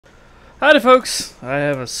Howdy folks, I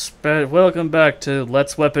have a welcome back to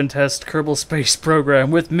Let's Weapon Test Kerbal Space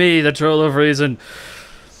Program with me, the Troll of Reason.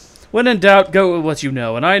 When in doubt, go with what you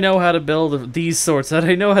know, and I know how to build these sorts, and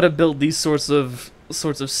I know how to build these sorts of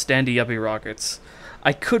standy-uppy rockets.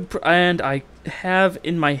 I have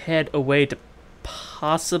in my head a way to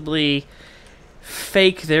possibly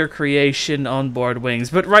fake their creation on board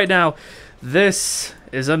wings, but right now, this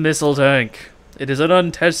is a missile tank. It is an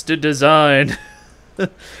untested design.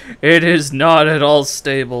 It is not at all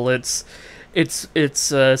stable. Its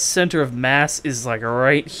center of mass is like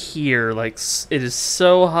right here. Like it is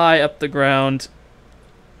so high up the ground.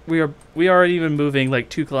 We aren't even moving like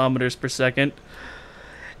 2 kilometers per second,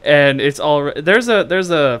 and it's all there's a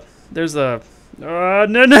no.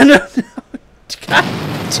 God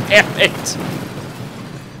damn it!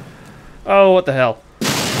 Oh, what the hell?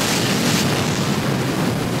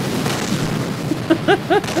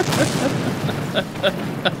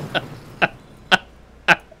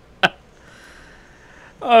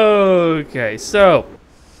 Okay, so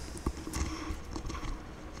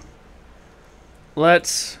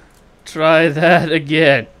let's try that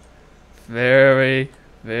again. Very,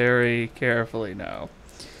 very carefully now.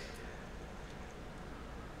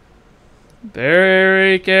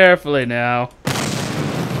 Very carefully now.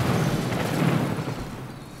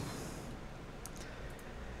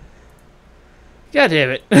 God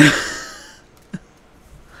damn it.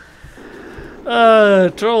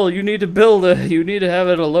 Troll, you need to have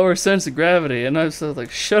it a lower sense of gravity. And I was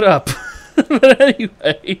like, shut up. But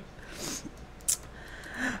anyway.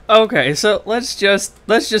 Okay, so let's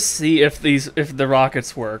just see if the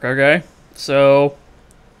rockets work, okay? So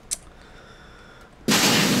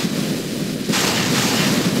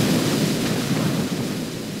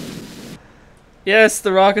yes,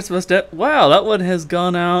 the rockets must have. Wow, that one has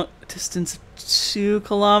gone out distance 2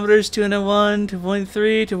 kilometers, 2.1,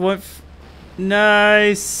 2.3, 2.4.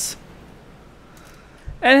 Nice.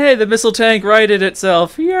 And hey, the missile tank righted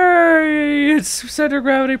itself. Yay! Its center of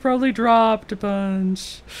gravity probably dropped a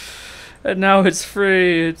bunch. And now it's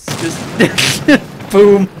free. It's just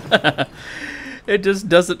boom. It just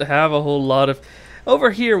doesn't have a whole lot of.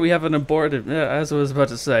 Over here we have an aborted, as I was about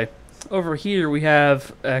to say. Over here we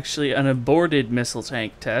have actually an aborted missile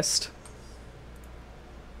tank test.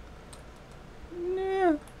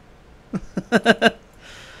 Yeah.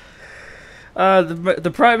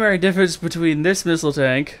 The primary difference between this missile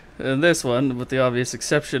tank and this one, with the obvious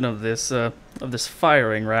exception of this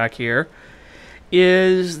firing rack here,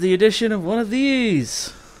 is the addition of one of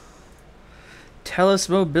these Tellus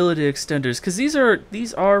mobility extenders. Because these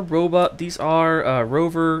are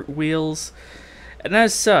rover wheels, and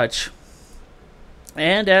as such,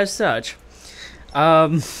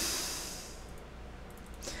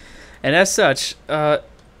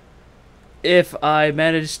 if I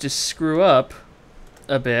manage to screw up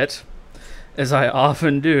a bit, as I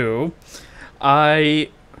often do, I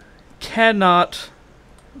cannot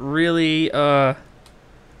really, I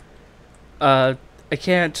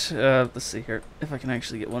can't, let's see here, if I can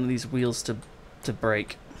actually get one of these wheels to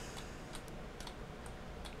break.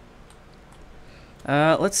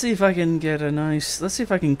 Let's see if I can get a nice, let's see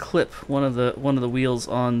if I can clip one of the wheels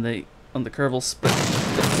on the Kerbal spit.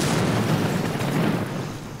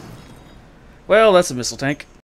 Well, that's a missile tank.